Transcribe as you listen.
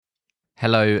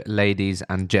Hello, ladies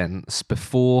and gents.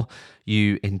 Before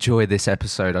you enjoy this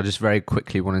episode, I just very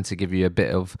quickly wanted to give you a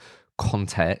bit of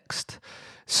context.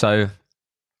 So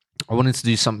I wanted to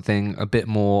do something a bit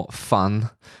more fun,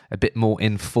 a bit more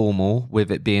informal,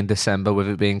 with it being December, with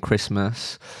it being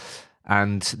Christmas.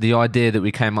 And the idea that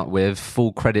we came up with,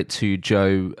 full credit to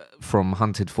Joe from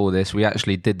Hunted for this. We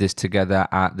actually did this together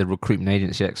at the Recruitment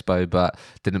Agency Expo, but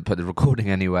didn't put the recording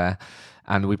anywhere.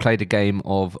 And we played a game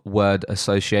of word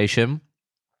association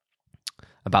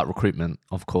about recruitment,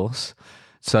 of course.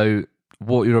 So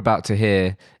what you're about to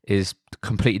hear is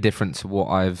completely different to what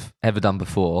I've ever done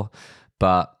before,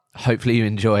 but hopefully you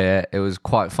enjoy it. It was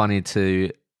quite funny to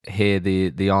hear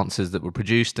the answers that were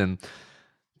produced and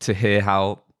to hear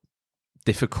how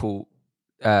difficult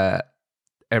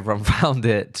everyone found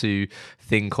it to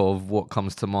think of what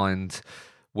comes to mind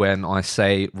when I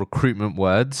say recruitment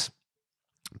words.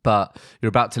 But you're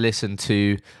about to listen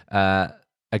to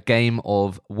a game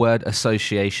of word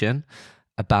association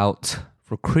about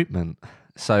recruitment.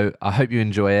 So I hope you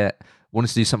enjoy it. Want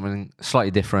to do something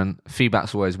slightly different.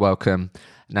 Feedback's always welcome.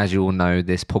 And as you all know,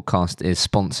 this podcast is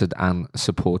sponsored and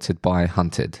supported by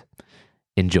Hunted.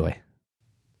 Enjoy.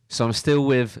 So I'm still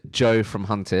with Joe from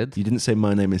Hunted. You didn't say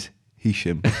my name is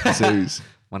Hisham Aziz.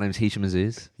 My name's Hisham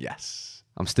Aziz. Yes.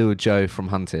 I'm still with Joe from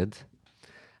Hunted.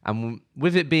 And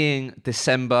with it being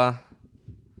December,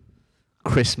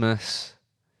 Christmas,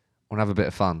 I want to have a bit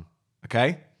of fun.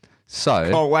 Okay.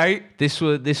 So Can't wait. This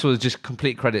was just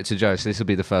complete credit to Joe. So this will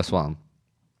be the first one.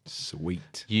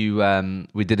 Sweet.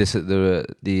 We did this at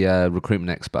the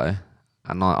Recruitment Expo,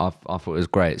 and I thought it was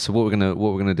great. So what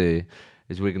we're gonna do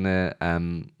is we're gonna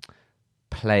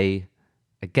play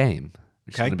a game.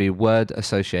 It's Okay. gonna be word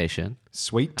association.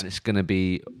 Sweet. And it's gonna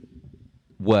be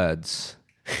words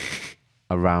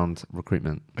around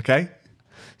recruitment. Okay.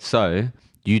 So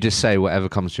you just say whatever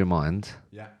comes to your mind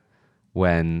Yeah.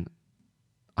 when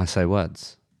I say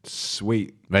words.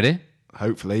 Sweet. Ready?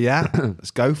 Hopefully, yeah.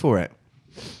 Let's go for it.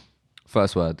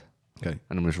 First word. Okay.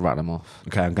 And I'm just rattle them off.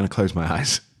 Okay, I'm going to close my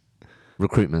eyes.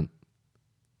 Recruitment.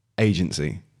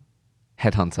 Agency.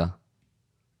 Headhunter.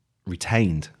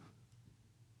 Retained.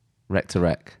 Rec to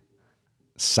rec.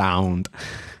 Sound.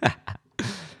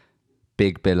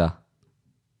 Big biller.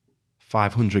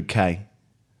 500k.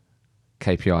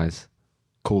 KPIs.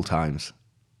 Call times.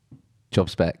 Job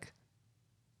spec.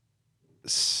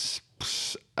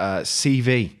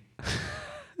 CV.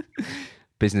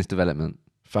 Business development.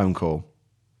 Phone call.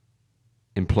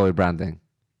 Employee branding.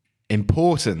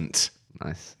 Important.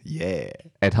 Nice. Yeah.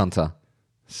 Headhunter.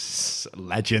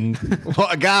 Legend.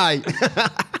 What a guy.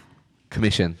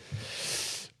 Commission.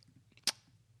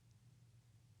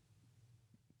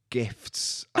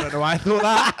 Gifts. I don't know why I thought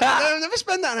that. I'll never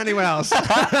spend that on anyone else.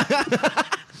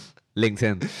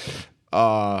 LinkedIn.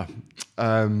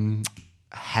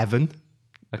 Heaven.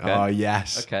 Okay. Oh,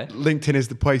 yes. Okay. LinkedIn is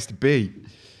the place to be.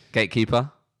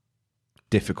 Gatekeeper.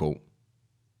 Difficult.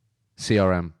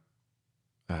 CRM.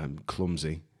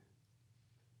 Clumsy.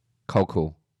 Cold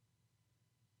call.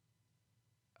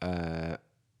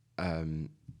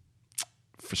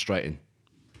 Frustrating.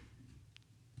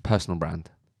 Personal brand.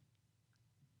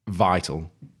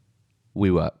 Vital.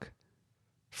 WeWork.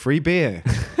 Free beer.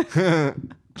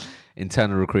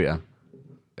 Internal recruiter.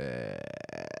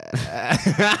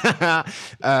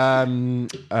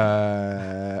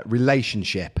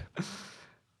 Relationship.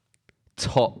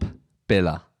 Top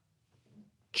biller.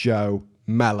 Joe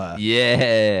Mellor.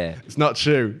 Yeah. It's not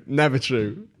true. Never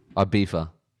true. Ibiza.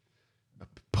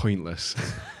 Pointless.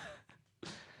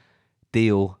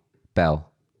 Deal bell.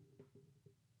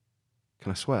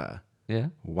 Can I swear? Yeah.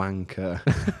 Wanker.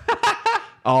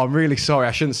 Oh, I'm really sorry.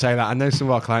 I shouldn't say that. I know some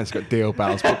of our clients got deal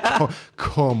bells, but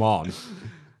come on.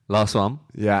 Last one.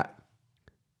 Yeah.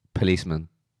 Policeman.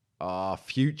 Oh,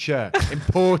 future.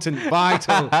 Important.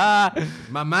 Vital.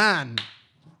 My man.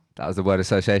 That was the word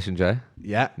association, Joe.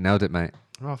 Yeah. Nailed it, mate.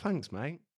 Oh, thanks, mate.